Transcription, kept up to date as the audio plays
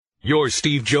Your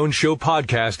Steve Jones Show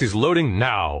podcast is loading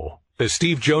now. The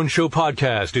Steve Jones Show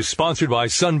podcast is sponsored by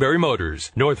Sunbury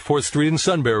Motors, North 4th Street in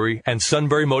Sunbury, and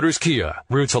Sunbury Motors Kia,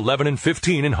 routes 11 and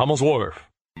 15 in Hummel's Wharf.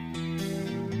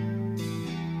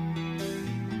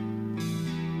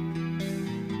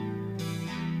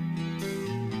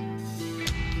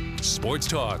 Sports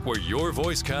talk where your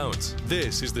voice counts.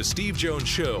 This is the Steve Jones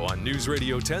Show on News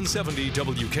Radio 1070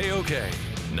 WKOK.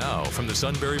 Now, from the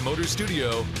Sunbury Motors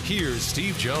Studio, here's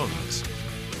Steve Jones.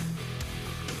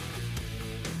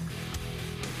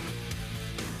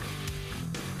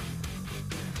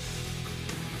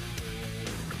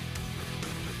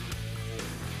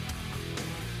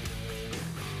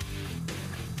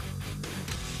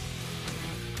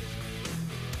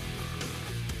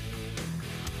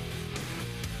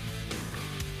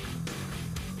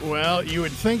 Well, you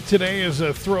would think today is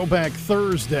a throwback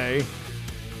Thursday.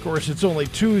 Of course, it's only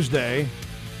Tuesday.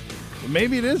 But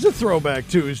maybe it is a throwback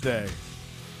Tuesday.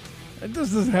 It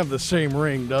just doesn't have the same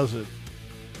ring, does it?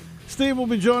 Steve will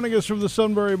be joining us from the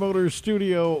Sunbury Motors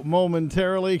studio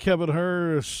momentarily. Kevin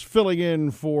Hurst filling in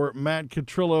for Matt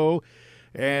Catrillo.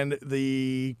 And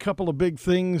the couple of big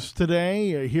things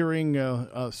today, hearing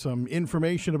some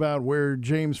information about where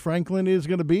James Franklin is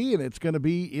going to be, and it's going to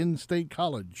be in State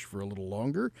College for a little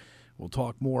longer. We'll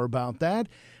talk more about that.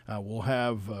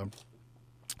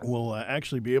 We'll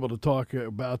actually be able to talk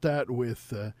about that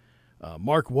with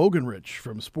Mark Wogenrich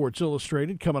from Sports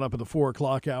Illustrated coming up at the 4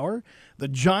 o'clock hour. The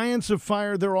Giants have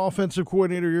fired their offensive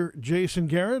coordinator, Jason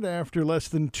Garrett, after less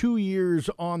than 2 years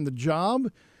on the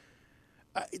job.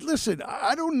 Listen,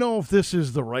 I don't know if this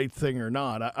is the right thing or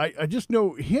not. I just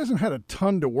know he hasn't had a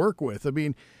ton to work with. I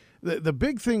mean, the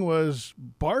big thing was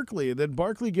Barkley, and then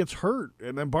Barkley gets hurt,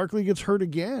 and then Barkley gets hurt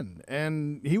again.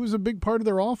 And he was a big part of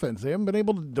their offense. They haven't been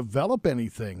able to develop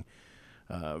anything.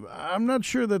 I'm not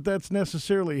sure that that's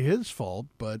necessarily his fault,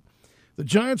 but the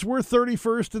Giants were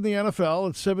 31st in the NFL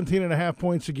at 17.5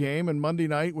 points a game. And Monday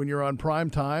night, when you're on prime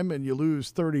time and you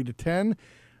lose 30-10,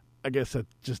 I guess that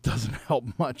just doesn't help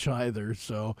much either.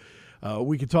 So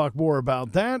we could talk more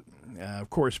about that. Of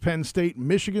course, Penn State,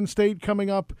 Michigan State coming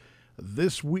up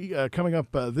this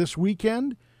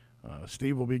weekend.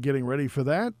 Steve will be getting ready for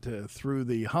that through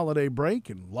the holiday break,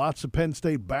 and lots of Penn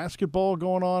State basketball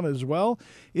going on as well.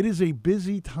 It is a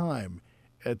busy time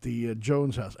at the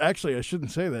Jones house. Actually, I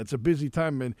shouldn't say that. It's a busy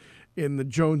time in the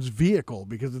Jones vehicle,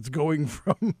 because it's going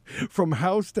from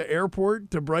house to airport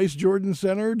to Bryce Jordan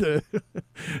Center to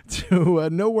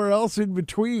nowhere else in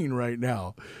between right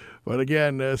now. But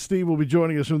again, Steve will be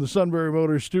joining us from the Sunbury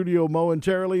Motors studio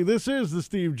momentarily. This is the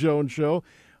Steve Jones Show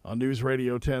on News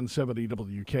Radio 1070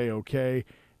 WKOK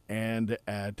and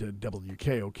at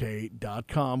WKOK.com.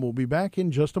 We'll be back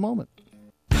in just a moment.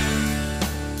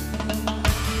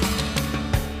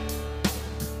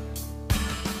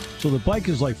 So the bike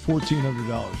is like $1,400,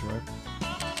 right?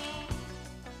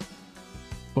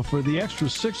 But for the extra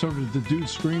 $600, the dude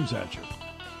screams at you.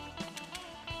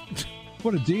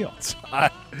 What a deal.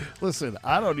 Listen,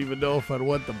 I don't even know if I'd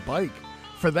want the bike.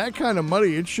 For that kind of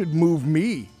money, it should move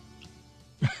me.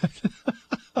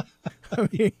 I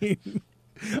mean,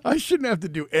 I shouldn't have to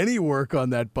do any work on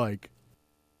that bike.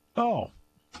 Oh,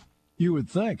 you would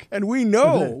think. And we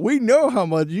know how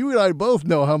much, you and I both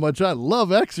know how much I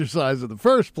love exercise in the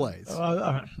first place.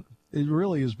 It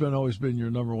really has always been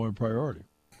your number one priority.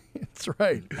 That's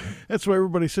right. That's why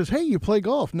everybody says, hey, you play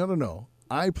golf. No.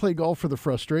 I play golf for the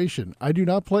frustration. I do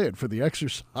not play it for the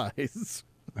exercise.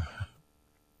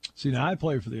 See, now I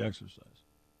play for the exercise.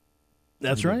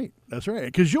 That's right. That's right.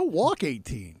 Because you'll walk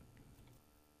 18.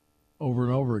 Over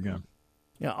and over again.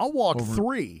 Yeah, I'll walk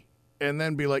 3 and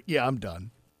then be like, yeah, I'm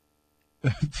done.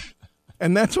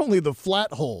 And that's only the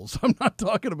flat holes. I'm not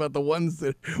talking about the ones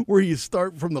where you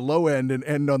start from the low end and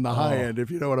end on the high end,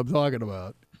 if you know what I'm talking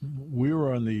about. We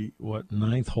were on the,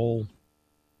 ninth hole,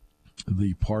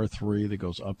 the par 3 that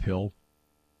goes uphill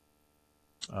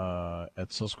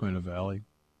at Susquehanna Valley,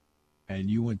 and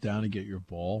you went down to get your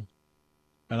ball,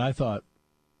 and I thought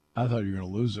you were going to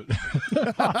lose it.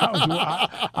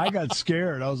 I got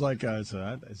scared. I was like,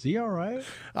 is he all right?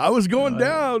 I was going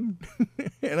down,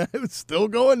 and I was still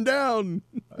going down.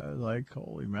 I was like,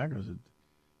 holy mackerel.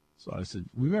 So I said,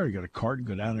 we better get a cart and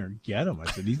go down there and get him.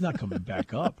 I said, he's not coming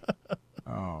back up.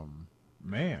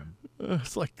 Man.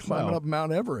 It's like climbing up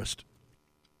Mount Everest.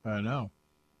 I know.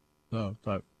 So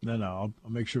I'll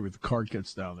make sure the cart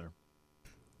gets down there.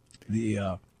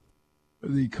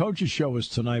 The coaches show is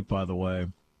tonight, by the way.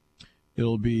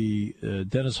 It'll be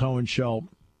Dennis Hohenschel,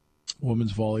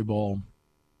 women's volleyball,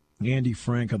 Andy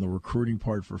Frank on the recruiting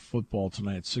part for football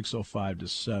tonight at 6:05 to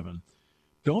 7.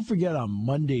 Don't forget on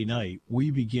Monday night,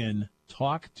 we begin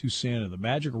Talk to Santa. The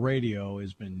Magic Radio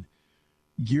has been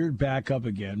geared back up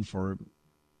again for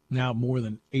now more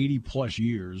than 80-plus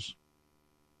years.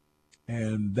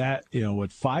 And that,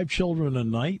 with 5 children a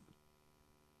night?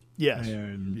 Yes.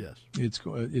 And yes. It's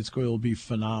going to be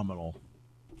phenomenal.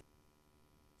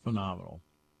 Phenomenal.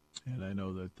 And I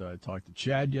know that I talked to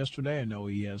Chad yesterday. I know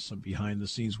he has some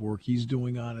behind-the-scenes work he's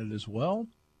doing on it as well.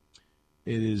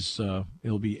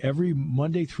 It'll be every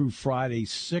Monday through Friday,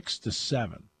 6 to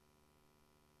 7,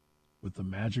 with the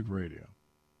Magic Radio.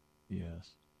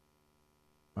 Yes.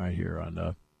 Right here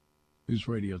on News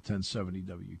Radio 1070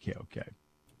 WKOK.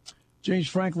 James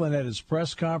Franklin at his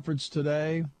press conference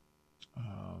today.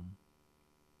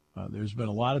 There's been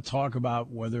a lot of talk about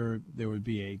whether there would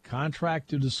be a contract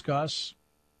to discuss.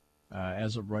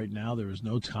 As of right now, there is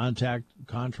no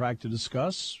contract to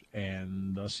discuss,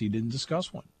 and thus he didn't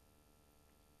discuss one.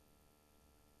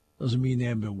 Doesn't mean they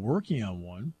haven't been working on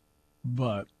one,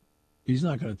 but he's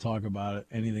not going to talk about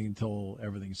anything until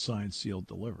everything's signed, sealed,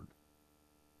 delivered.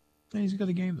 And he's got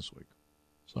a game this week.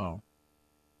 So,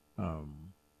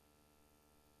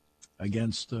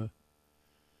 against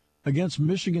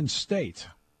Michigan State,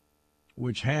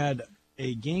 which had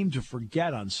a game to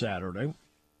forget on Saturday,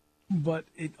 but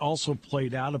it also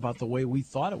played out about the way we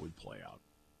thought it would play out.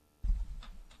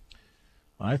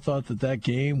 I thought that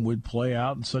game would play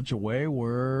out in such a way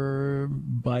where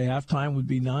by halftime would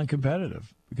be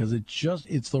non-competitive because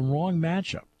it's the wrong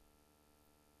matchup.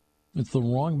 It's the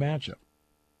wrong matchup.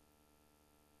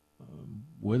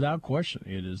 Without question,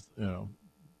 it is,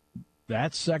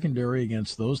 that secondary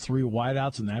against those 3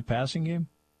 wideouts in that passing game,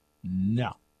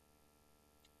 no.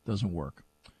 Doesn't work.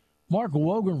 Mark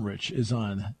Wogenrich is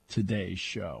on today's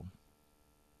show.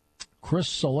 Chris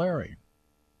Solari,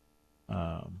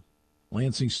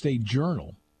 Lansing State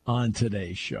Journal, on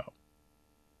today's show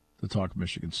to talk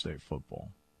Michigan State football.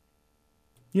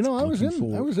 I was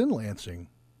in Lansing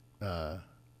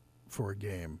for a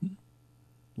game.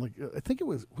 I think it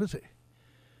was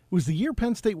the year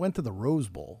Penn State went to the Rose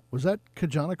Bowl. Was that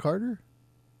Kajana Carter?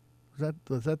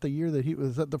 Was that the year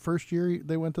was that the first year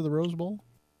they went to the Rose Bowl?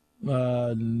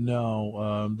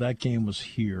 No, that game was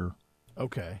here.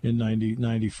 Okay. In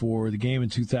 94. The game in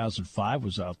 2005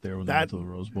 was out there when they went to the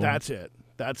Rose Bowl. That's it.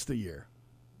 That's the year.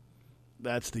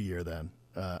 That's the year then.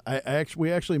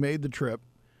 We actually made the trip.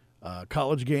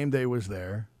 College Game Day was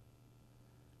there.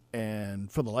 And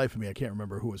for the life of me, I can't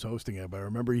remember who was hosting it, but I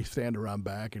remember he standing around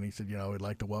back and he said, he'd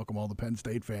like to welcome all the Penn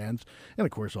State fans. And,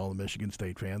 of course, all the Michigan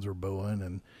State fans were booing.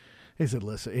 And he said,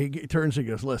 listen, he turns and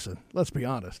goes, listen, let's be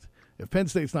honest. If Penn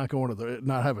State's not going to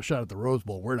not have a shot at the Rose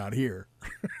Bowl, we're not here.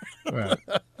 Right.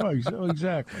 Oh,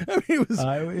 exactly. I mean,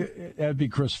 that'd be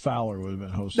Chris Fowler would have been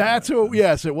hosting.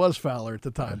 Yes, it was Fowler at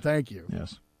the time. Thank you.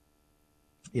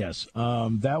 Yes.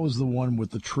 That was the one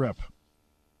with the trip.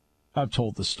 I've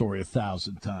told the story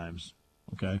 1,000 times.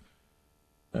 Okay.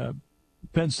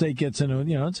 Penn State gets into,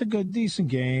 it's a good, decent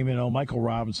game. Michael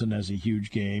Robinson has a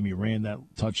huge game. He ran that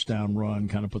touchdown run,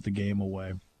 kind of put the game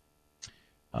away.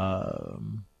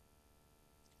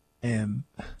 And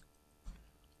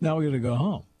now we're going to go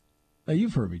home. Now,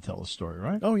 you've heard me tell the story,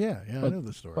 right? Oh, yeah. I know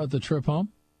the story. About the trip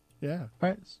home? Yeah.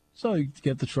 Right. So you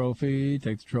get the trophy,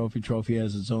 take the trophy. Trophy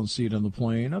has its own seat on the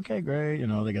plane. Okay, great.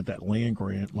 They got that land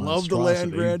grant. Love the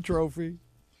land grant trophy.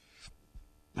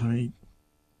 I mean,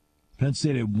 Penn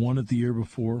State had won it the year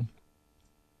before,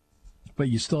 but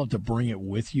you still have to bring it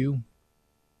with you.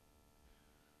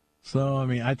 So,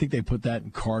 I think they put that in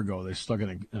cargo. They stuck it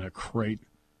in a crate.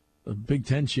 The Big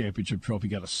Ten championship trophy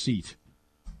got a seat.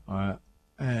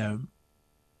 And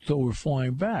so we're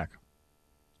flying back.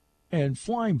 And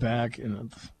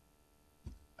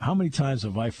how many times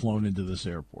have I flown into this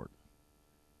airport?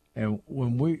 And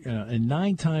and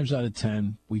 9 times out of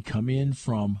 10, we come in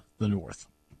from the north.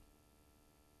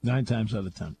 9 times out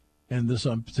of 10. And this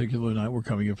particular night, we're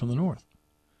coming in from the north.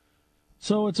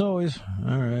 So it's always,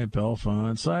 all right,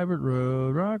 Bellefonte, Seibert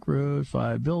Road, Rock Road,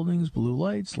 5 buildings, blue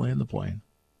lights, land the plane.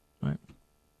 Right?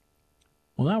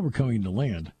 Well, now we're coming to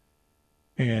land,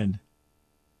 and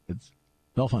it's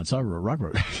Bellefonte, Seibert Road, Rock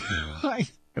Road.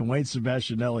 And Wayne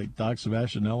Sebastianelli, Doc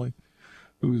Sebastianelli,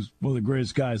 who's one of the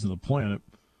greatest guys on the planet,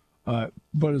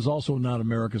 but is also not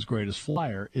America's greatest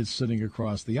flyer, is sitting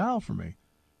across the aisle from me.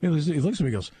 He looks at me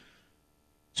and goes,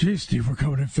 "Geez, Steve, we're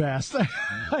coming in fast."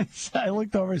 I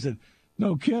looked over and said,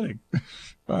 "No kidding."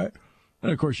 All right.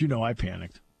 And, of course, I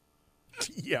panicked.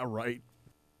 Yeah, right.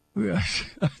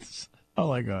 Oh,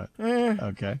 my God.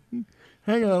 Okay.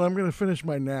 Hang on. I'm going to finish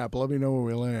my nap. Let me know where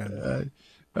we land.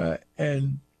 But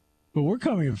we're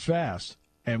coming in fast.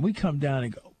 And we come down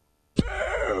and go,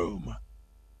 boom.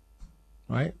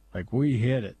 Right? Like we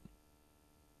hit it.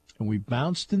 and we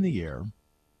bounced in the air,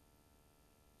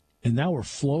 and now we're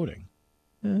floating.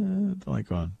 Like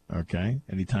going, okay,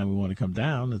 anytime we want to come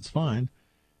down, that's fine.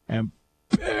 And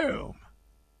boom!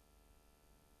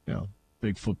 You know,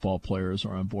 big football players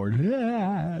are on board.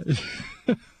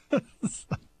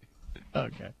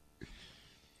 Okay.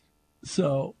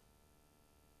 So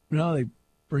now they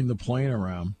bring the plane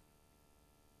around,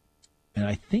 and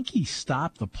I think he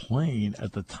stopped the plane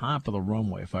at the top of the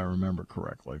runway, if I remember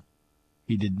correctly.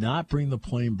 He did not bring the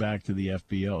plane back to the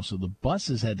FBO, so the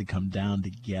buses had to come down to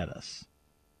get us.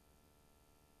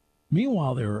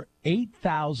 Meanwhile, there were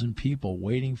 8,000 people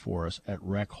waiting for us at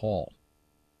Rec Hall.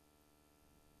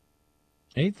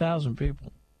 8,000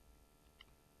 people.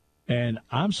 And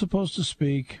I'm supposed to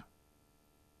speak.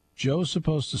 Joe's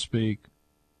supposed to speak.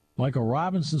 Michael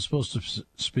Robinson's supposed to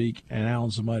speak. And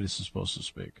Alan Zamitis is supposed to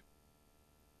speak.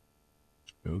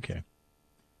 Okay.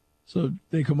 So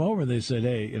they come over and they said,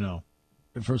 hey, you know,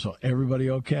 first of all, everybody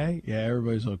okay? Yeah,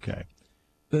 everybody's okay.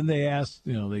 Then they asked,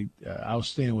 you know, I was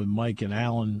staying with Mike and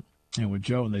Alan and with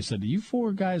Joe, and they said, are you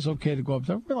four guys okay to go up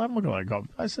there? Well, I'm not going to go up.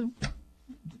 I said,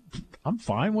 I'm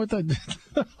fine with it.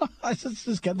 I said,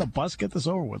 just get in the bus, get this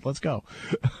over with. Let's go.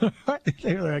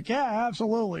 They were like, yeah,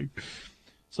 absolutely.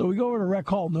 So we go over to Rec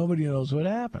Hall. Nobody knows what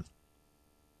happened.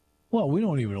 Well, we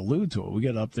don't even allude to it. We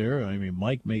get up there. I mean,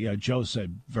 Joe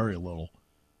said very little.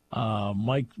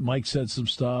 Mike said some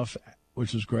stuff,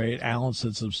 which was great. Alan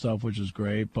said some stuff, which was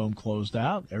great. Boom, closed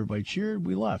out. Everybody cheered.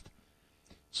 We left.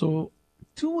 So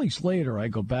 2 weeks later, I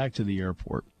go back to the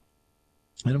airport,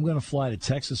 and I'm going to fly to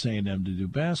Texas A&M to do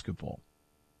basketball.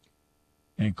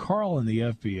 And Carl in the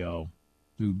FBO,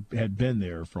 who had been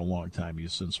there for a long time,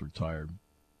 he's since retired,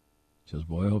 says,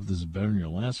 boy, I hope this is better than your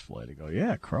last flight. I go,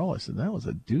 yeah, Carl. I said, that was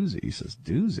a doozy. He says,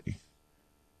 doozy?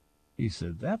 He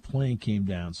said, that plane came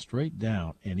down, straight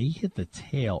down, and he hit the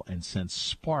tail and sent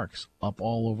sparks up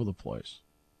all over the place.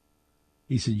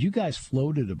 He said, you guys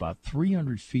floated about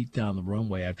 300 feet down the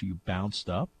runway after you bounced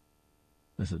up.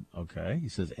 I said, okay. He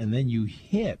says, and then you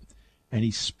hit, and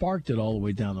he sparked it all the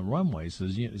way down the runway. He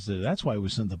says, that's why we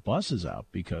sent the buses out,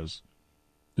 because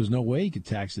there's no way he could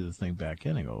taxi the thing back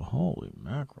in. I go, holy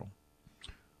mackerel.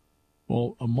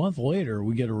 Well, a month later,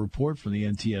 we get a report from the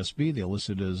NTSB. They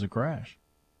listed it as a crash.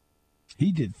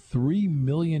 He did $3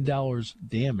 million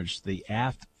damage to the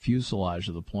aft fuselage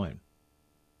of the plane.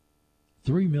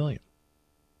 $3 million.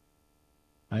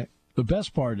 The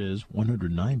best part is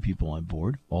 109 people on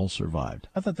board all survived.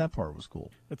 I thought that part was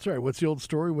cool. That's right. What's the old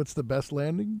story? What's the best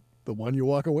landing? The one you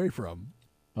walk away from.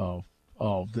 I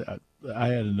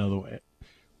had another one.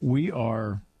 We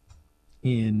are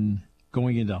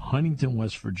going into Huntington,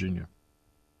 West Virginia.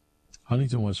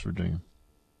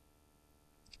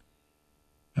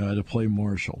 To play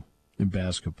Marshall in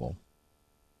basketball.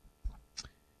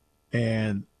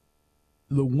 And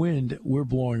the wind, we're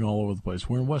blowing all over the place.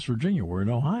 We're in West Virginia. We're in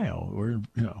Ohio. We're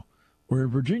in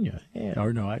Virginia.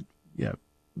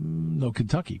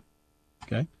 Kentucky.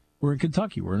 Okay, we're in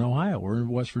Kentucky. We're in Ohio. We're in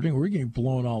West Virginia. We're getting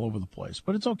blown all over the place,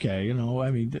 but it's okay.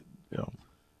 And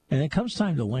it comes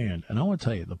time to land. And I want to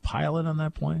tell you, the pilot on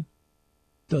that plane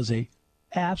does a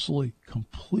absolutely,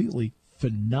 completely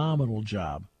phenomenal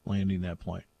job landing that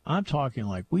plane. I'm talking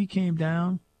like we came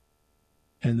down,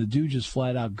 and the dude just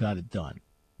flat out got it done.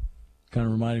 Kind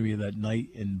of reminded me of that night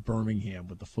in Birmingham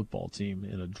with the football team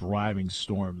in a driving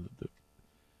storm.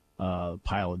 The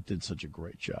pilot did such a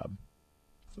great job.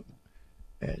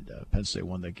 And Penn State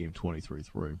won that game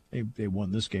 23-3. They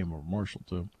won this game over Marshall,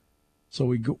 too. So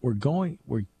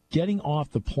we're getting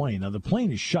off the plane. Now, the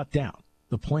plane is shut down.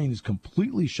 The plane is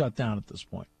completely shut down at this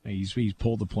point. He's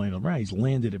pulled the plane around. He's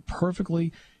landed it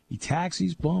perfectly. He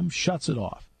taxis, boom, shuts it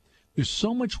off. There's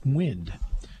so much wind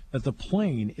that the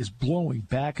plane is blowing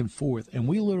back and forth, and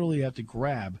we literally have to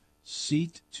grab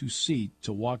seat to seat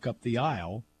to walk up the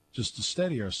aisle just to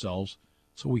steady ourselves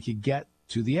so we could get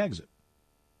to the exit.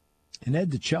 And Ed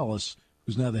DeChellis,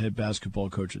 who's now the head basketball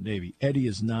coach at Navy, Eddie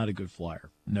is not a good flyer.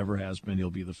 Never has been. He'll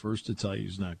be the first to tell you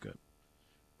he's not good.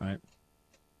 Right?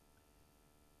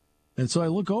 And so I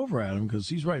look over at him because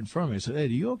he's right in front of me. I said,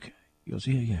 Eddie, you okay? He goes,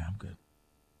 yeah, I'm good.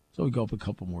 So we go up a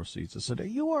couple more seats. I said, are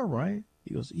you all right?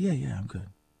 He goes, yeah, I'm good.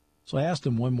 So I asked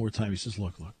him one more time. He says,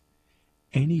 look,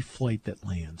 any flight that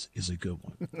lands is a good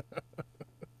one.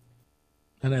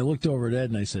 And I looked over at Ed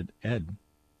and I said, Ed,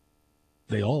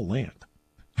 they all land.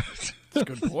 That's a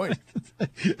good point.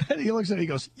 And he looks at me and he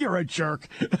goes, you're a jerk.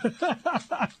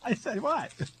 I said,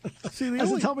 what?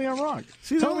 Tell me I'm wrong.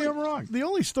 Tell me I'm wrong. The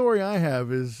only story I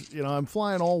have is, I'm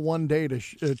flying all one day to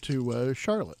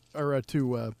Charlotte, or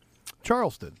to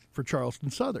Charleston for Charleston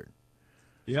Southern.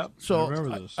 Yep. So I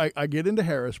remember this. I get into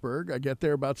Harrisburg. I get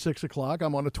there about 6 o'clock.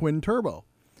 I'm on a twin turbo.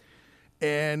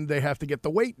 and they have to get the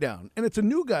weight down. And it's a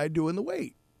new guy doing the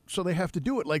weight. So they have to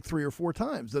do it like 3 or 4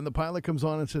 times. Then the pilot comes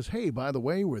on and says, hey, by the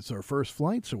way, it's our first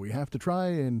flight, so we have to try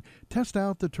and test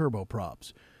out the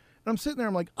turboprops. And I'm sitting there,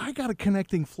 I'm like, I got a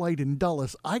connecting flight in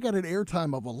Dulles. I got an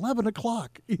airtime of 11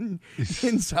 o'clock in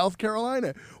South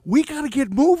Carolina. We got to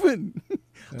get moving.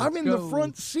 I'm in the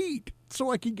front seat so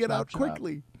I can get out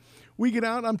quickly. We get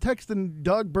out. I'm texting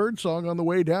Doug Birdsong on the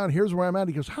way down. Here's where I'm at.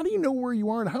 He goes, how do you know where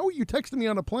you are? And how are you texting me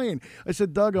on a plane? I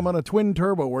said, Doug, I'm on a twin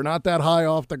turbo. We're not that high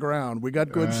off the ground. We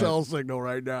got good cell signal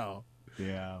right now.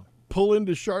 Yeah. Pull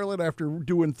into Charlotte after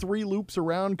doing 3 loops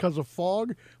around because of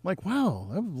fog. I'm like,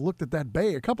 wow, I've looked at that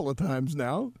bay a couple of times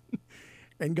now.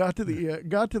 And got to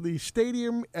the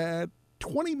stadium at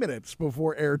 20 minutes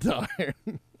before airtime.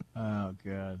 Oh,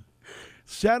 God.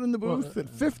 Sat in the booth at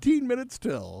 15 minutes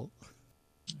till.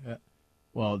 Yeah.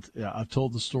 Well, yeah, I've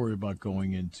told the story about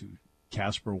going into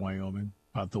Casper, Wyoming,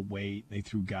 about the wait. They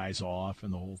threw guys off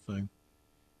and the whole thing.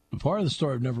 The part of the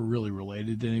story I've never really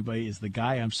related to anybody is the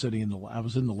guy I was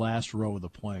in the last row of the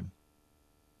plane.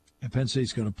 And Penn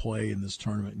State's going to play in this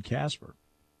tournament in Casper.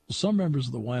 Well, some members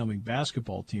of the Wyoming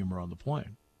basketball team are on the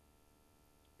plane.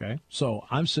 Okay, so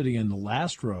I'm sitting in the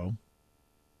last row,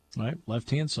 right,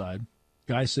 left-hand side.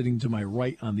 Guy sitting to my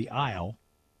right on the aisle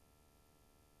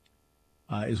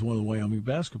is one of the Wyoming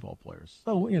basketball players.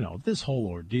 So, this whole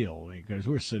ordeal, because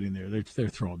we're sitting there, they're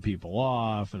throwing people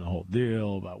off and the whole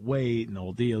deal about weight and the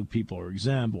whole deal. People are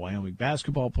exempt. Wyoming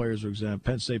basketball players are exempt.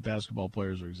 Penn State basketball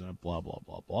players are exempt, blah, blah,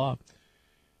 blah, blah.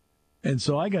 And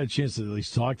so I got a chance to at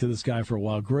least talk to this guy for a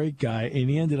while. Great guy. And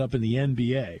he ended up in the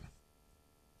NBA.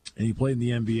 And he played in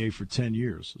the NBA for 10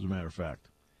 years, as a matter of fact.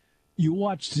 You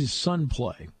watched his son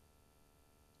play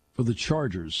for the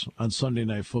Chargers on Sunday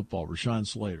Night Football, Rashawn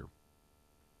Slater.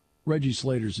 Reggie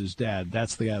Slater's his dad.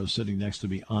 That's the guy who was sitting next to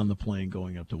me on the plane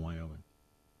going up to Wyoming.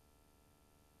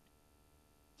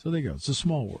 So there you go. It's a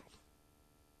small world.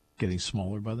 Getting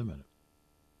smaller by the minute.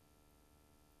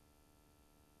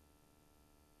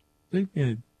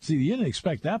 See, you didn't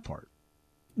expect that part.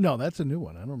 No, that's a new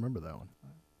one. I don't remember that one.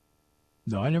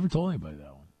 No, I never told anybody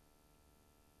that one.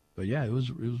 But yeah, it was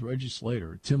Reggie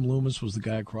Slater. Tim Loomis was the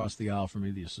guy across the aisle from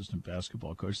me, the assistant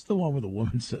basketball coach. It's the one where the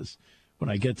woman says, when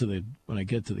I get to the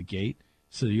gate,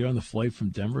 says, "You're on the flight from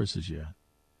Denver?" I says, "Yeah."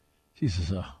 She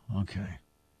says, "Oh, okay.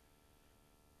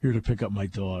 Here to pick up my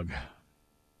dog."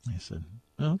 I said,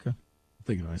 "Oh, okay." I'm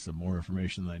thinking I said more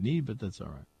information than I need, but that's all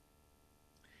right.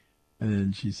 And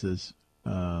then she says,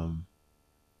 I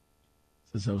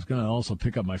was going to also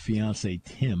pick up my fiance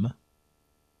Tim.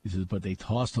 He says, but they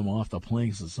tossed him off the plane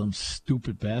because of some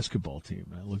stupid basketball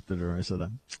team. And I looked at her and I said,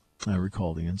 I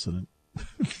recall the incident.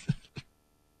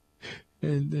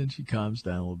 And then she calms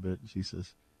down a little bit and she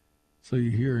says, "So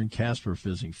you're here in Casper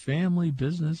visiting family,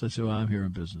 business?" I said, "Well, I'm here in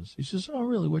business." He says, "Oh,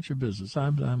 really? What's your business?"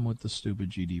 I'm with the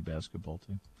stupid GD basketball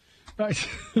team.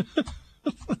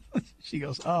 She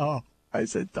goes, "Oh." I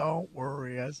said, "Don't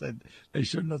worry." I said, "They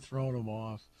shouldn't have thrown him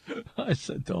off." I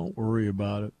said, "Don't worry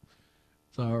about it.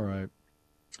 It's all right."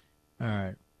 All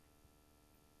right.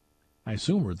 I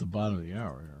assume we're at the bottom of the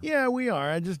hour here. Yeah, we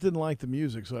are. I just didn't like the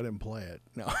music, so I didn't play it.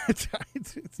 No, it's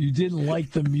You didn't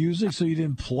like the music, so you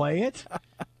didn't play it?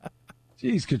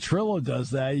 Jeez, Catrillo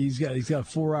does that. He's got a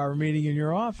 4-hour meeting in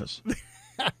your office.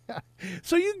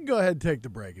 So you can go ahead and take the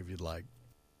break if you'd like.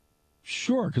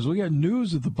 Sure, because we got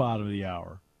news at the bottom of the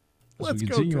hour. Let's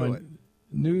go to it.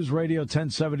 News Radio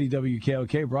 1070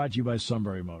 WKOK, brought to you by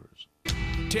Sunbury Motors.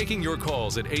 Taking your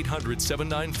calls at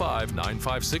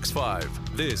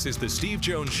 800-795-9565. This is the Steve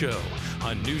Jones Show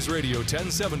on News Radio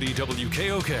 1070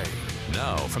 WKOK.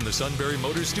 Now, from the Sunbury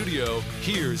Motors Studio,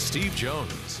 here's Steve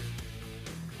Jones.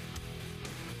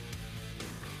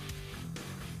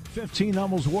 15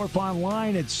 Hummels Wharf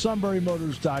online at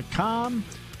sunburymotors.com.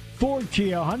 Ford,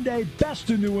 Kia, Hyundai, best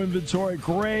in new inventory,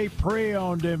 great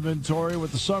pre-owned inventory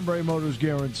with the Sunbury Motors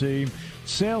guarantee.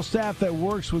 Sales staff that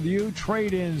works with you,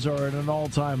 trade-ins are at an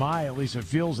all-time high, at least it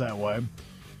feels that way.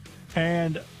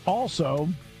 And also,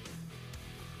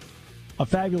 a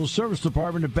fabulous service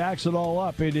department that backs it all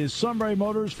up. It is Sunbury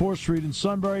Motors, 4th Street in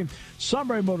Sunbury.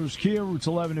 Sunbury Motors Kia, routes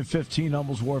 11 and 15,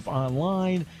 Hummels Wharf,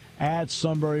 online at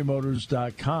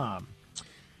sunburymotors.com.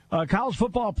 College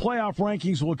football playoff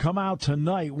rankings will come out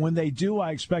tonight. When they do,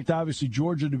 I expect, obviously,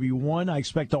 Georgia to be 1. I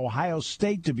expect Ohio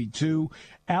State to be 2,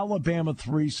 Alabama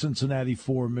 3, Cincinnati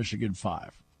 4, Michigan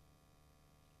 5.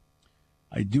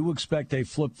 I do expect a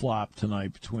flip-flop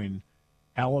tonight between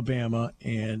Alabama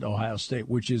and Ohio State,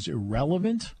 which is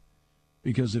irrelevant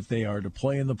because if they are to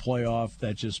play in the playoff,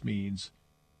 that just means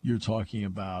you're talking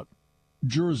about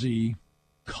jersey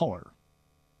color.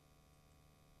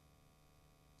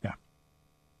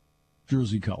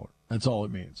 Jersey color. That's all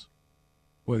it means,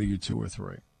 whether you're 2 or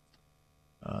 3.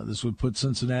 This would put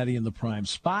Cincinnati in the prime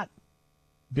spot.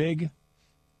 Big.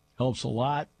 Helps a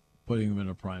lot, putting them in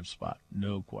a prime spot.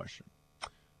 No question.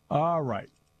 All right.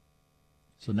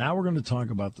 So now we're going to talk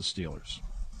about the Steelers.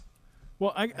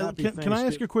 Well, can I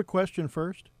ask you a quick question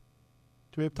first?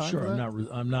 Do we have time Sure, for that?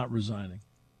 I'm not resigning.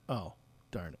 Oh,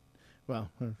 darn it. Well,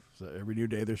 so every new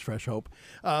day there's fresh hope.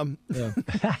 Yeah.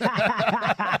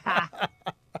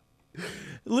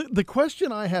 The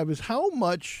question I have is how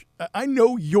much – I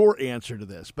know your answer to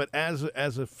this, but as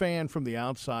a fan from the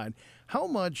outside, how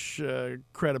much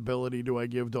credibility do I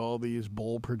give to all these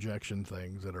bowl projection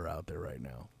things that are out there right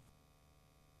now?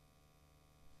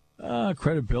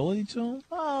 Credibility to them?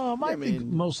 I think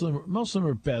most of them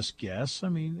are best guess.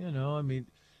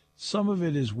 Some of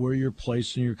it is where you're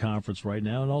placed in your conference right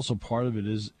now, and also part of it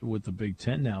is with the Big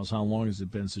Ten now is how long has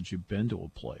it been since you've been to a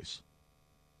place.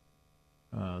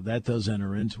 That does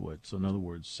enter into it. So in other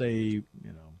words, say,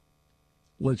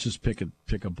 let's just pick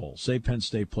a bowl. Say Penn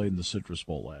State played in the Citrus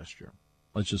Bowl last year.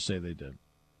 Let's just say they did.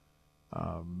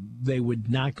 They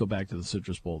would not go back to the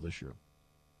Citrus Bowl this year,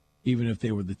 even if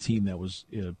they were the team that was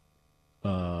in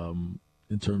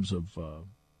terms of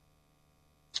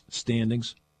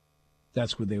standings.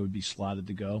 That's where they would be slotted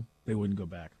to go. They wouldn't go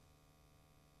back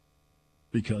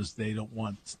because they don't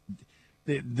want.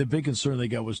 The big concern they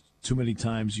got was too many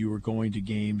times you were going to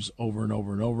games over and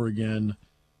over and over again.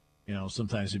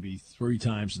 Sometimes it'd be 3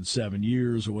 times in 7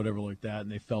 years or whatever like that,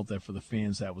 and they felt that for the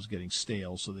fans that was getting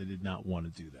stale, so they did not want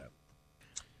to do that.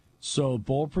 So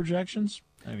bowl projections.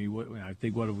 I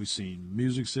think what have we seen?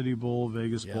 Music City Bowl,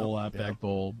 Vegas Bowl, Outback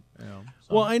Bowl.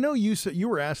 Well, I know you said you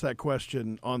were asked that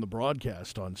question on the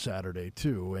broadcast on Saturday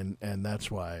too, and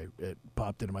that's why it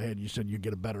popped into my head. You said you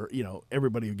get a better,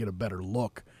 everybody would get a better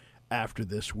look after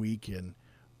this week, and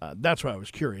that's why I was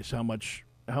curious how much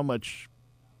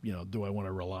do I want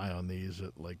to rely on these?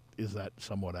 Is that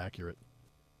somewhat accurate?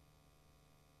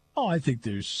 Oh, I think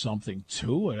there's something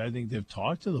to it. I think they've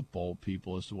talked to the bowl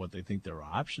people as to what they think their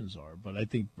options are. But I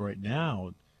think right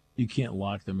now you can't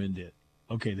lock them into it.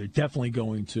 Okay, they're definitely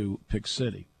going to pick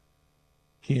City.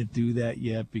 Can't do that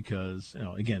yet because,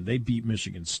 again, they beat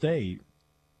Michigan State.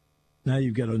 Now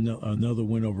you've got another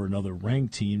win over another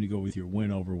ranked team to go with your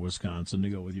win over Wisconsin, to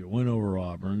go with your win over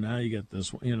Auburn. Now you get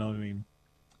this one, what I mean?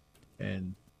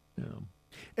 And,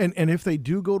 And if they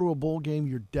do go to a bowl game,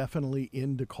 you're definitely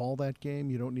in to call that game.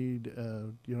 You don't need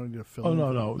to fill. Oh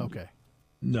no. Okay.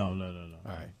 No.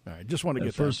 All right. Just want to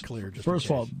get that clear. First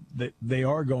of all, they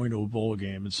are going to a bowl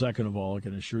game, and second of all, I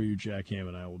can assure you, Jack Ham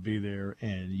and I will be there,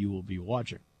 and you will be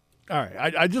watching. All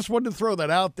right. I just wanted to throw that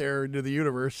out there into the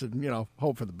universe and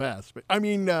hope for the best. But I'm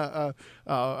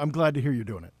glad to hear you're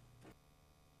doing it.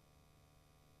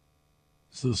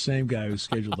 It's the same guy who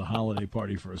scheduled the holiday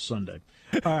party for a Sunday.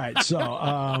 All right,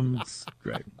 so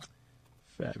great.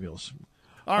 Fabulous.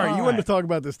 All right, you wanted to talk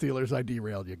about the Steelers. I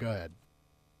derailed you. Go ahead.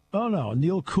 Oh, no,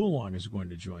 Neil Coulon is going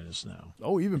to join us now.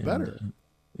 Oh, even better.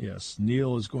 Yes,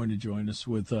 Neil is going to join us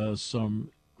with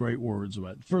some great words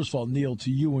about it. First of all, Neil, to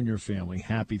you and your family,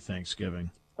 happy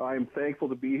Thanksgiving. I'm thankful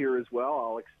to be here as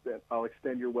well. I'll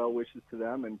extend your well wishes to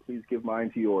them, and please give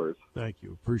mine to yours. Thank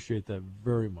you. Appreciate that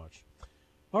very much.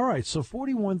 All right, so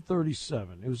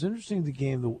 41-37. It was interesting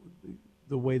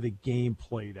the way the game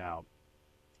played out.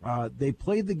 They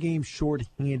played the game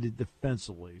short-handed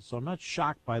defensively, so I'm not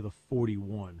shocked by the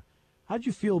 41. How'd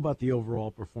you feel about the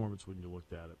overall performance when you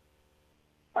looked at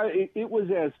it? It was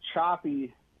as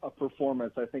choppy a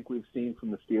performance I think we've seen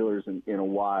from the Steelers in a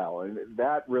while, and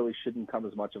that really shouldn't come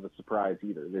as much of a surprise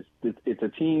either. It's a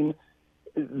team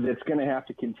that's going to have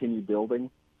to continue building.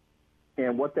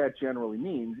 And what that generally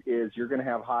means is you're going to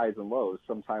have highs and lows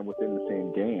sometime within the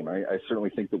same game. I certainly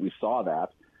think that we saw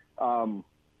that.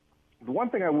 The one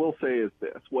thing I will say is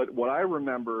this. What I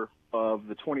remember of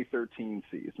the 2013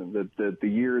 season, the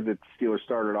year that the Steelers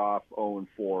started off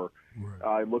 0-4,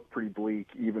 it looked pretty bleak.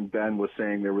 Even Ben was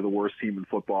saying they were the worst team in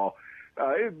football.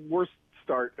 Worst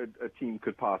start a team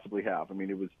could possibly have. I mean,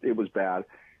 it was bad.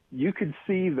 You could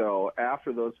see, though,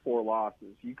 after those 4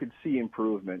 losses, you could see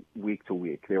improvement week to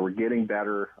week. They were getting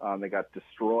better. They got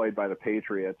destroyed by the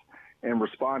Patriots and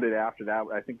responded after that.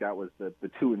 I think that was the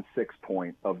 2-6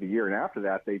 point of the year. And after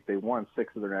that, they won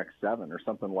 6 of their next 7 or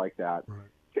something like that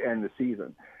to end the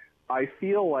season. I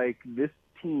feel like this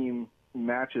team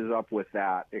matches up with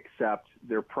that, except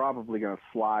they're probably going to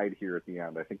slide here at the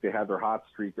end. I think they had their hot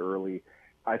streak early.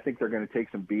 I think they're going to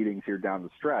take some beatings here down the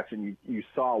stretch, and you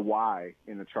saw why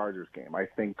in the Chargers game. I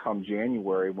think come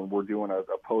January when we're doing a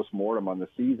post-mortem on the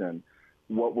season,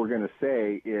 what we're going to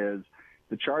say is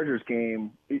the Chargers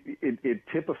game, it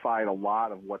typified a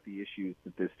lot of what the issues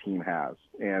that this team has.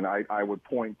 And I would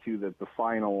point to the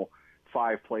final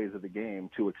 5 plays of the game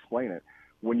to explain it.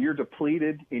 When you're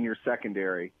depleted in your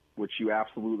secondary, which you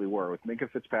absolutely were, with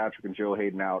Minkah Fitzpatrick and Joe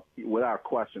Hayden out, without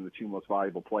question, the 2 most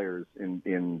valuable players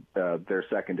in their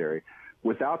secondary.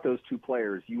 Without those 2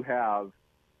 players, you have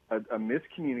a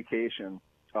miscommunication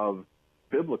of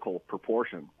biblical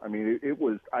proportion. I mean, it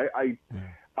was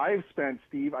I've spent,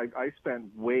 Steve, I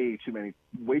spent way too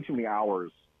many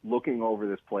hours looking over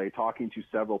this play, talking to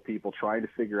several people, trying to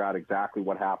figure out exactly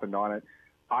what happened on it.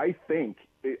 I think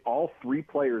all 3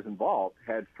 players involved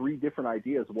had 3 different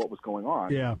ideas of what was going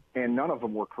on, and none of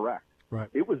them were correct. Right.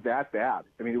 It was that bad.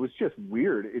 I mean, it was just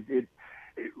weird.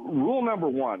 Rule number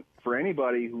 1 for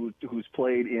anybody who's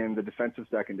played in the defensive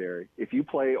secondary, if you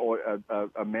play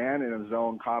a man in a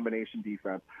zone combination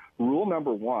defense, rule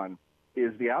number 1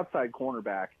 is the outside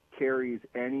cornerback carries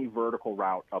any vertical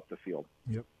route up the field.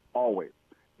 Yep. Always.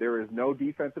 There is no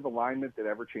defensive alignment that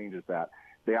ever changes that.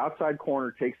 The outside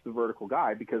corner takes the vertical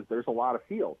guy because there's a lot of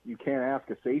field. You can't ask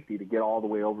a safety to get all the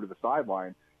way over to the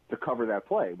sideline to cover that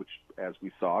play, which, as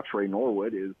we saw, Trey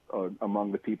Norwood is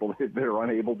among the people that are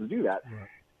unable to do that.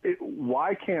 Right.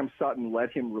 Why Cam Sutton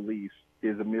let him release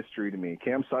is a mystery to me.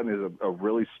 Cam Sutton is a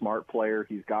really smart player.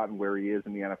 He's gotten where he is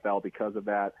in the NFL because of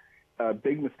that. A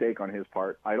big mistake on his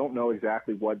part. I don't know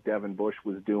exactly what Devin Bush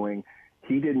was doing.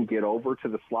 He didn't get over to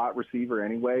the slot receiver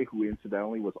anyway, who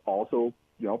incidentally was also,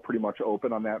 pretty much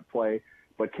open on that play.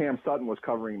 But Cam Sutton was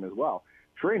covering him as well.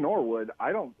 Trey Norwood,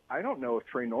 I don't know if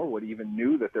Trey Norwood even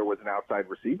knew that there was an outside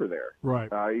receiver there. Right.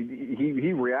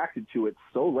 He reacted to it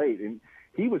so late, and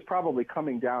he was probably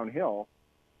coming downhill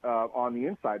on the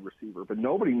inside receiver, but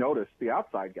nobody noticed the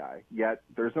outside guy. Yet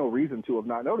there's no reason to have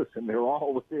not noticed him. They're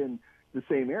all within the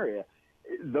same area.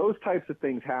 Those types of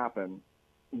things happen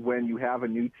when you have a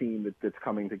new team that's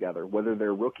coming together, whether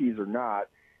they're rookies or not.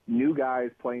 New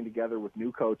guys playing together with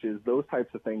new coaches, those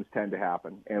types of things tend to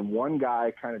happen. And one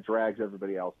guy kind of drags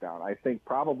everybody else down. I think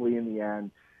probably in the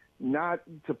end, not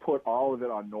to put all of it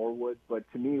on Norwood, but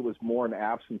to me it was more an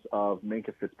absence of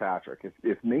Minkah Fitzpatrick.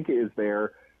 If Minkah is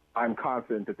there, I'm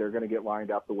confident that they're going to get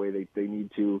lined up the way they need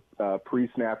to.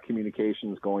 Pre-snap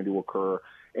communication is going to occur,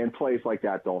 and plays like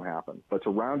that don't happen. But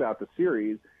to round out the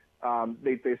series,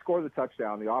 they score the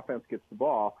touchdown. The offense gets the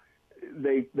ball.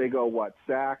 They go,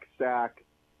 sack,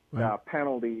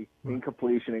 penalty,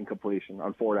 incompletion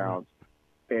on 4 downs.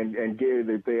 And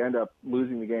they end up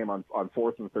losing the game on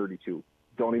 4th and 32.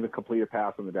 Don't even complete a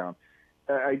pass on the down.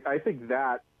 I think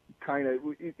that kind of,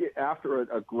 after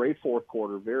a great 4th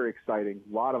quarter, very exciting,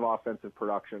 a lot of offensive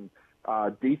production,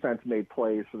 defense made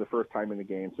plays for the first time in the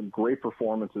game, some great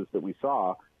performances that we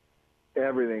saw,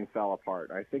 everything fell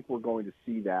apart. I think we're going to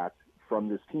see that from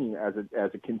this team as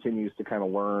it continues to kind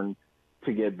of learn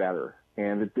to get better,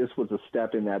 and that this was a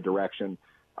step in that direction.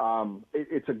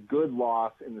 It's a good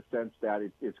loss in the sense that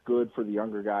it's good for the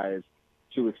younger guys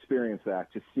to experience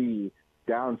that, to see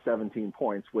down 17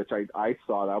 points, which I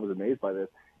saw. I was amazed by this.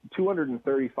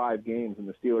 235 games in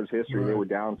the Steelers' history, They were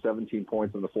down 17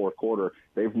 points in the 4th quarter.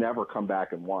 They've never come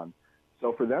back and won.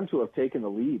 So for them to have taken the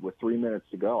lead with 3 minutes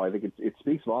to go, I think it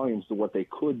speaks volumes to what they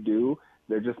could do.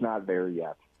 They're just not there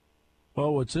yet.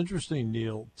 Well, what's interesting,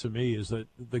 Neil, to me is that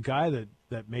the guy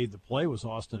that made the play was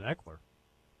Austin Eckler.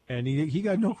 And he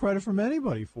got no credit from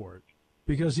anybody for it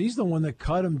because he's the one that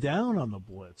cut him down on the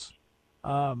blitz.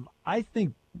 I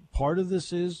think part of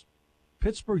this is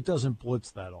Pittsburgh doesn't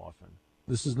blitz that often.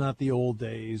 This is not the old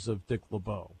days of Dick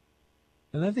LeBeau.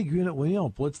 And I think when you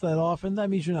don't blitz that often, that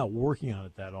means you're not working on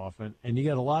it that often. And you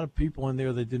got a lot of people in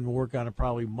there that didn't work on it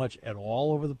probably much at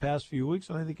all over the past few weeks,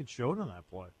 and I think it showed on that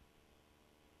play.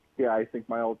 Yeah, I think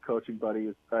my old coaching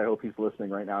buddy, I hope he's listening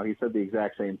right now, he said the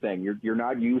exact same thing. You're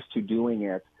not used to doing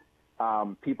it.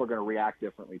 People are going to react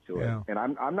differently to it. Yeah. And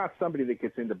I'm not somebody that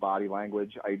gets into body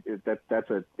language.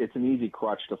 It's an easy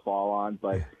crutch to fall on.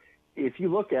 But if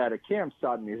you look at it, Cam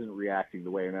Sutton isn't reacting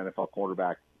the way an NFL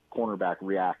cornerback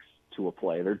reacts to a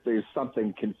play. There's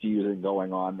something confusing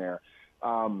going on there.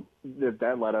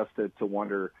 That led us to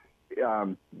wonder,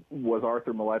 was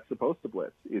Arthur Millette supposed to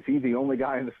blitz? Is he the only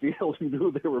guy in the field who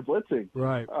knew they were blitzing?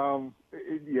 Right.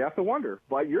 You have to wonder.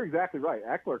 But you're exactly right.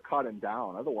 Eckler cut him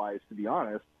down. Otherwise, to be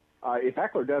honest, if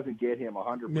Eckler doesn't get him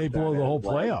 100%, may blow the whole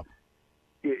play up.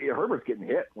 Herbert's getting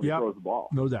hit when he throws the ball.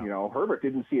 No doubt. Herbert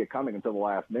didn't see it coming until the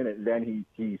last minute. Then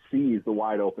he sees the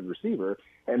wide open receiver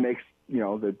and makes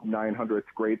the 900th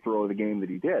great throw of the game that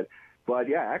he did. But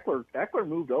yeah, Eckler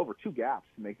moved over 2 gaps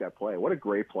to make that play. What a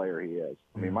great player he is.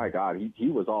 I mean, my God, he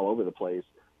was all over the place.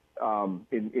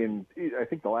 in I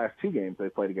think the last two games they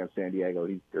played against San Diego,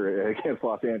 or against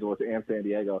Los Angeles and San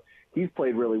Diego, he's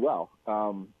played really well.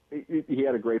 He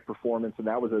had a great performance, and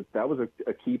that was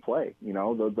a key play. You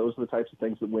know, those are the types of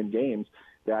things that win games.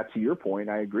 That, to your point,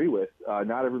 I agree with.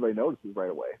 Not everybody notices right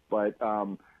away, but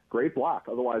great block.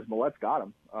 Otherwise, Millet's got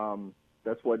him.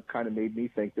 That's what kind of made me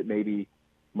think that maybe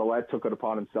Millet took it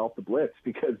upon himself to blitz,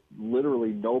 because literally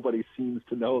nobody seems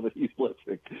to know that he's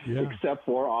blitzing, except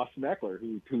for Austin Eckler,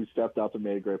 who stepped up and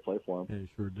made a great play for him. Yeah, he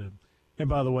sure did. And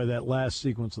by the way, that last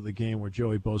sequence of the game where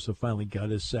Joey Bosa finally got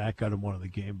his sack, got him one of the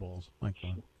game balls. My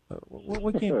God.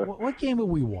 What game? What game are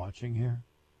we watching here?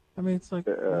 I mean, it's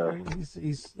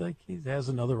like he has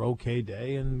another okay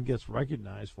day and gets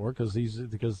recognized for it because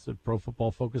the Pro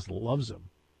Football Focus loves him.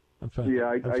 I'm trying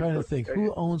to think.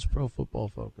 Who owns Pro Football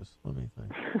Focus? Let me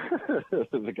think.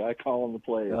 The guy calling the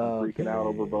play, freaking out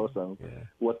over Bosa,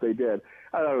 what they did.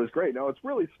 I thought it was great. Now, it's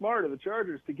really smart of the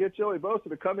Chargers to get Joey Bosa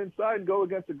to come inside and go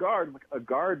against a guard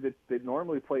that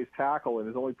normally plays tackle and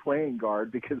is only playing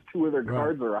guard because two of their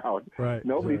guards are out. Right.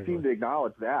 Nobody seemed to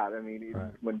acknowledge that. I mean,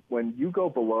 when you go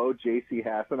below J.C.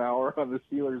 Hassenauer on the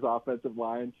Steelers' offensive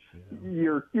line,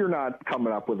 you're not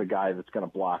coming up with a guy that's going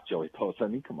to block Joey Bosa. I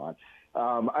mean, come on.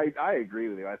 I agree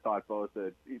with you. I thought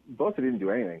Bosa didn't do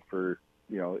anything for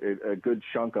a good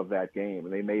chunk of that game,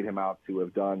 and they made him out to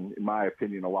have done, in my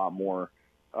opinion, a lot more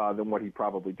than what he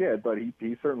probably did. But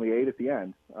he certainly ate at the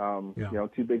end.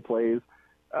 Two big plays.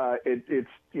 It's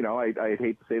I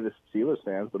hate to say this to Steelers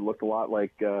fans, but it looked a lot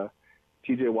like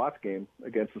T.J. Watt's game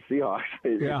against the Seahawks.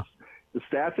 The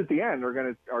stats at the end are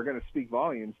going to speak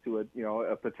volumes to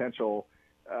a potential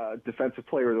defensive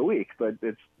player of the week, but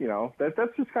it's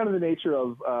that's just kind of the nature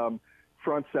of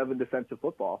front seven defensive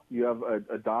football. You have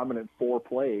a dominant 4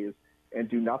 plays and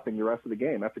do nothing the rest of the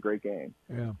game. That's a great game.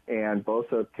 Yeah. And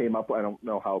Bosa came up. I don't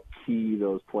know how key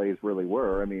those plays really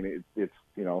were. I mean,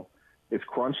 it's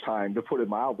crunch time, to put it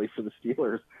mildly, for the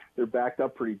Steelers. They're backed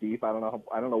up pretty deep. I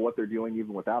don't know what they're doing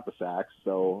even without the sacks.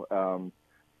 So.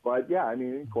 But, yeah, I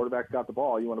mean, quarterback got the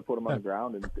ball. You want to put them on the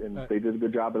ground, and they did a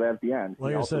good job of that at the end.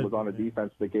 He also was on a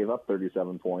defense that gave up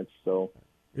 37 points. So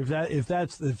if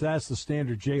that's the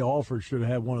standard, Jay Alford should have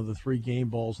had one of the 3 game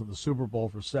balls in the Super Bowl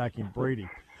for sacking Brady.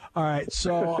 All right,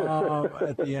 so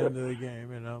at the end of the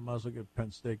game, might as well get a Penn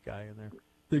State guy in there.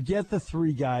 To get the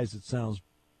 3 guys, it sounds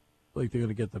like they're going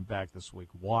to get them back this week: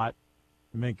 Watt,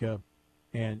 Minkah,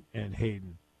 and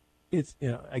Hayden. It's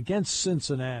against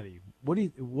Cincinnati. What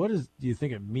do you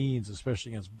think it means,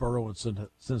 especially against Burrow and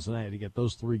Cincinnati, to get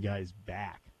those 3 guys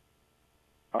back?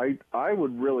 I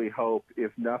would really hope,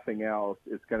 if nothing else,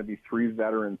 it's going to be 3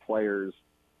 veteran players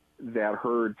that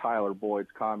heard Tyler Boyd's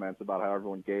comments about how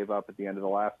everyone gave up at the end of the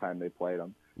last time they played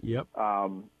them. Yep.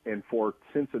 And for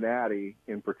Cincinnati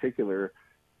in particular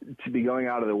to be going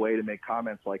out of their way to make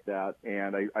comments like that,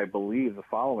 and I believe the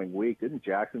following week, didn't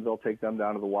Jacksonville take them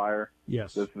down to the wire?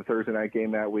 Yes. This is the Thursday night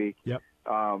game that week. Yep.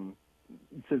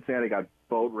 Cincinnati got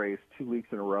boat raced 2 weeks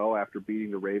in a row after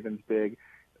beating the Ravens big.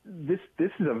 This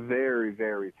is a very,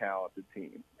 very talented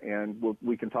team, and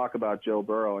we can talk about Joe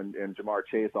Burrow and Jamar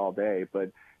Chase all day,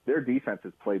 but their defense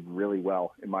has played really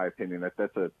well, in my opinion.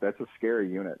 That's a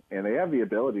scary unit, and they have the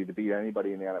ability to beat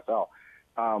anybody in the NFL.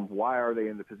 Why are they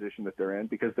in the position that they're in?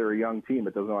 Because they're a young team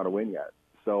that doesn't know how to win yet.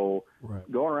 So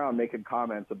going around making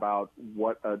comments about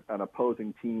what an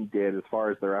opposing team did as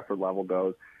far as their effort level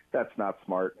goes, that's not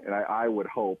smart. And I would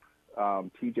hope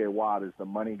T.J. Watt, is the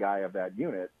money guy of that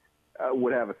unit,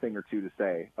 would have a thing or two to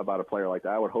say about a player like that.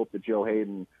 I would hope that Joe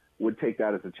Hayden would take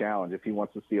that as a challenge. If he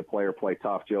wants to see a player play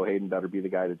tough, Joe Hayden better be the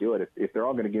guy to do it. If they're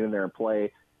all going to get in there and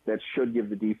play, that should give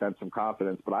the defense some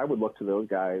confidence. But I would look to those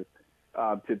guys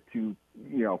to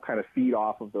kind of feed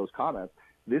off of those comments.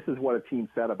 This is what a team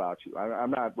said about you.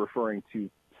 I'm not referring to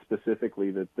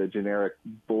specifically the generic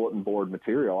bulletin board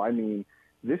material. I mean,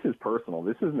 this is personal.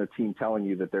 This isn't a team telling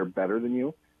you that they're better than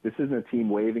you. This isn't a team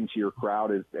waving to your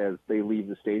crowd as they leave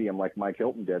the stadium like Mike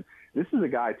Hilton did. This is a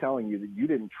guy telling you that you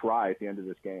didn't try at the end of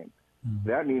this game. Mm-hmm.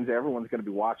 That means everyone's going to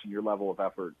be watching your level of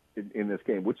effort in this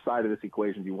game. Which side of this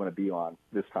equation do you want to be on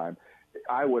this time?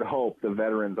 I would hope the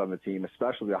veterans on the team,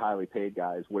 especially the highly paid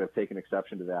guys, would have taken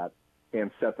exception to that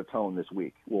and set the tone this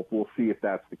week. We'll see if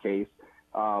that's the case.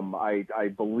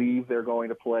 I believe they're going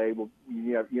to play. Well,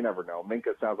 you never know.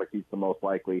 Minkah sounds like he's the most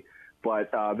likely.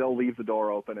 But they'll leave the door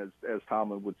open, as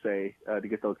Tomlin would say, to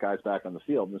get those guys back on the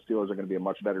field. And the Steelers are going to be a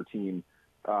much better team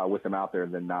with them out there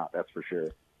than not, that's for sure.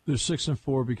 They're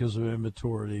 6-4 because of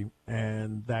immaturity,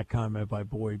 and that comment by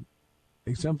Boyd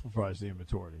exemplifies the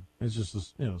immaturity. It's just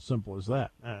as simple as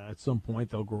that. At some point,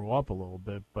 they'll grow up a little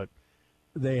bit, but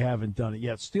they haven't done it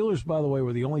yet. Steelers, by the way,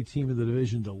 were the only team in the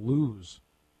division to lose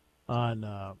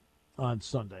on on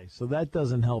Sunday, so that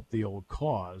doesn't help the old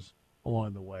cause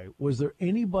along the way. Was there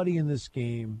anybody in this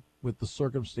game with the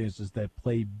circumstances that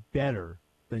played better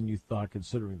than you thought,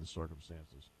 considering the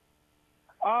circumstances?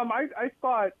 I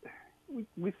thought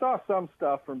we saw some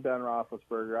stuff from Ben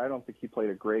Roethlisberger. I don't think he played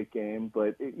a great game,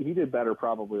 but he did better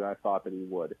probably than I thought that he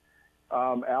would.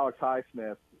 Alex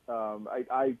Highsmith,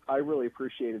 I really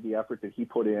appreciated the effort that he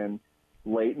put in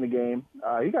late in the game.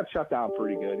 He got shut down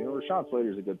pretty good. Rashawn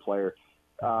Slater's a good player.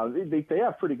 They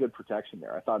have pretty good protection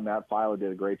there. I thought Matt Filer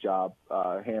did a great job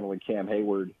handling Cam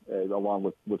Hayward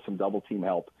along with some double team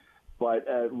help. But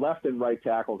left and right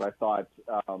tackles, I thought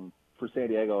for San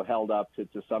Diego held up to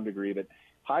some degree. But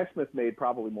Highsmith made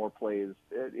probably more plays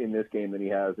in this game than he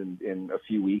has in a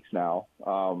few weeks now.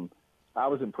 I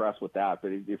was impressed with that.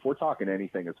 But if we're talking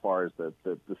anything as far as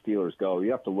the Steelers go,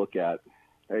 you have to look at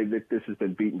this has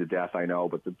been beaten to death, I know,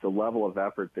 but the level of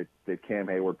effort that Cam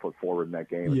Hayward put forward in that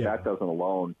game, if that doesn't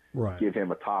alone give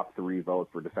him a top 3 vote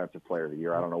for Defensive Player of the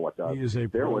Year, I don't know what does.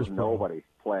 There was nobody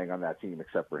playing on that team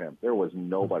except for him. There was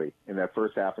nobody in that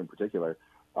first half in particular.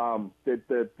 The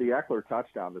Eckler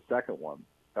touchdown, the second one,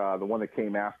 the one that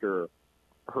came after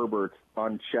Herbert's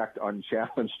unchecked,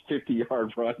 unchallenged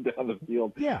 50-yard run down the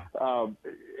field. Yeah.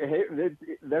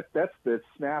 That's the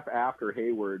snap after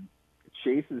Hayward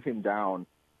chases him down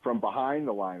from behind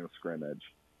the line of scrimmage,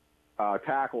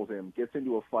 tackles him, gets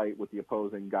into a fight with the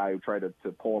opposing guy who tried to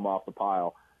pull him off the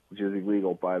pile, which is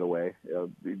illegal, by the way.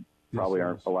 Probably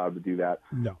aren't allowed to do that.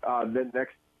 No. Then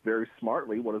next, very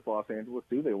smartly, what does Los Angeles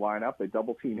do? They line up, they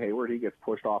double-team Hayward, he gets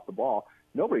pushed off the ball.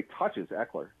 Nobody touches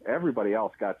Eckler. Everybody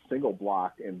else got single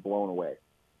blocked and blown away.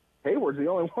 Hayward's the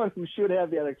only one who should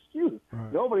have that excuse.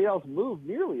 Right. Nobody else moved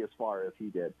nearly as far as he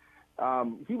did.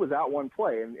 He was out one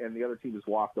play, and the other team just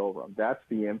walked over him. That's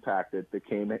the impact that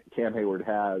Cam Hayward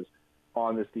has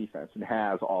on this defense and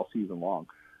has all season long.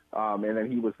 And then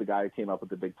he was the guy who came up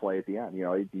with the big play at the end.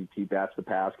 He bats the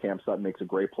pass. Cam Sutton makes a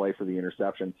great play for the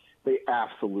interception. They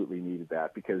absolutely needed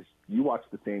that because you watched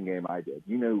the same game I did.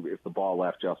 You knew if the ball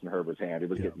left Justin Herbert's hand, it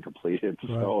was getting completed. Right.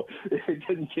 So it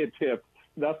didn't get tipped.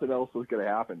 Nothing else was going to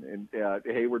happen. And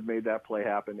Hayward made that play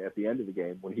happen at the end of the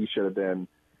game when he should have been,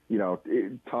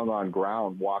 tongue on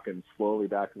ground, walking slowly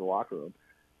back to the locker room.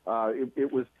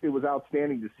 It was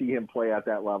outstanding to see him play at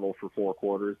that level for 4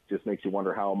 quarters. Just makes you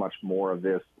wonder how much more of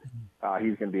this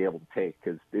he's going to be able to take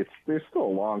because there's still a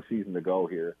long season to go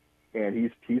here,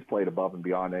 and he's played above and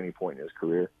beyond any point in his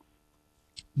career.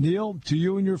 Neil, to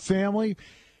you and your family,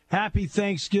 happy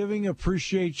Thanksgiving.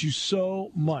 Appreciate you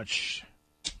so much.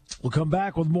 We'll come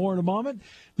back with more in a moment.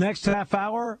 Next half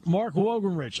hour, Mark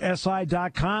Wogenrich,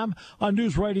 SI.com on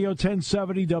News Radio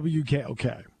 1070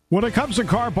 WKOK. When it comes to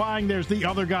car buying, there's the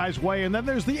other guy's way, and then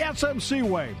there's the SMC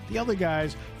way. The other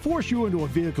guys force you into a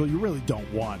vehicle you really don't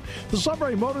want. The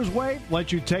Sunbury Motors way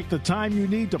lets you take the time you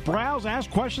need to browse, ask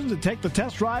questions, and take the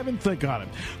test drive and think on it.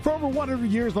 For over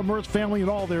 100 years, the Mertz family and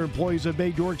all their employees have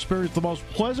made your experience the most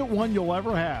pleasant one you'll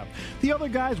ever have. The other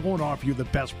guys won't offer you the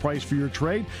best price for your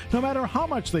trade, no matter how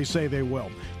much they say they will.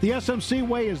 The SMC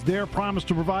way is their promise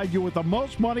to provide you with the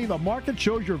most money the market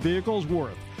shows your vehicle is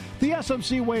worth. The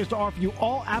SMC way is to offer you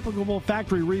all applicable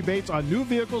factory rebates on new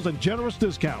vehicles and generous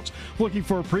discounts. Looking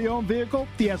for a pre-owned vehicle?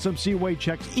 The SMC way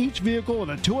checks each vehicle in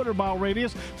a 200-mile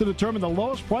radius to determine the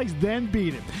lowest price, then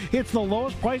beat it. It's the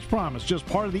lowest price promise, just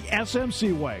part of the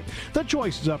SMC way. The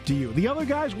choice is up to you. The other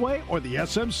guy's way or the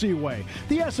SMC way.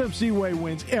 The SMC way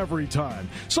wins every time.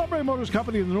 Sunbury Motors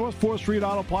Company in the North 4th Street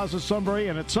Auto Plaza, Sunbury,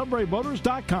 and at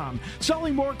sunburymotors.com.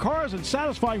 Selling more cars and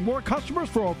satisfying more customers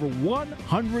for over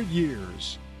 100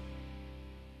 years.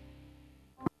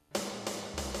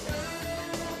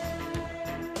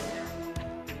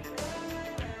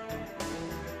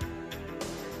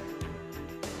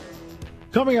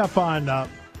 Coming up on,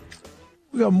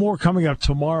 we got more coming up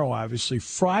tomorrow, obviously.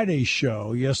 Friday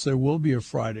show. Yes, there will be a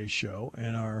Friday show.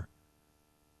 And our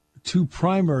 2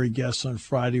 primary guests on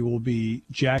Friday will be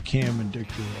Jack Ham and Dick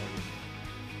Girotti.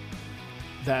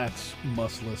 That's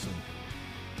must listen.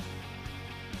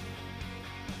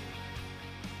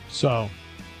 So,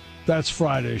 that's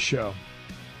Friday's show.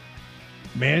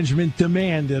 Management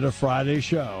demanded a Friday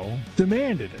show.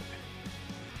 Demanded it.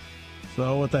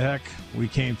 So, what the heck? We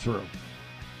came through.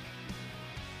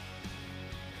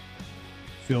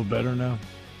 Feel better now?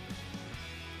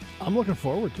 I'm looking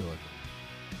forward to it.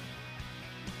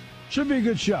 Should be a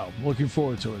good show. Looking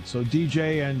forward to it. So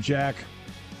DJ and Jack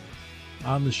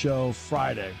on the show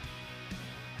Friday.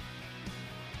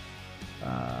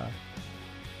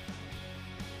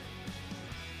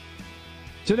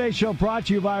 Today's show brought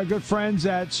to you by our good friends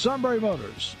at Sunbury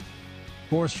Motors.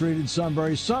 4th Street in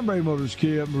Sunbury. Sunbury Motors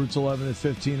Kia, routes 11 and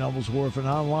 15, Hummel's Wharf, and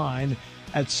online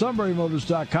at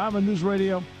sunburymotors.com and News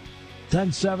Radio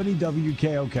 1070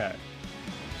 WKOK.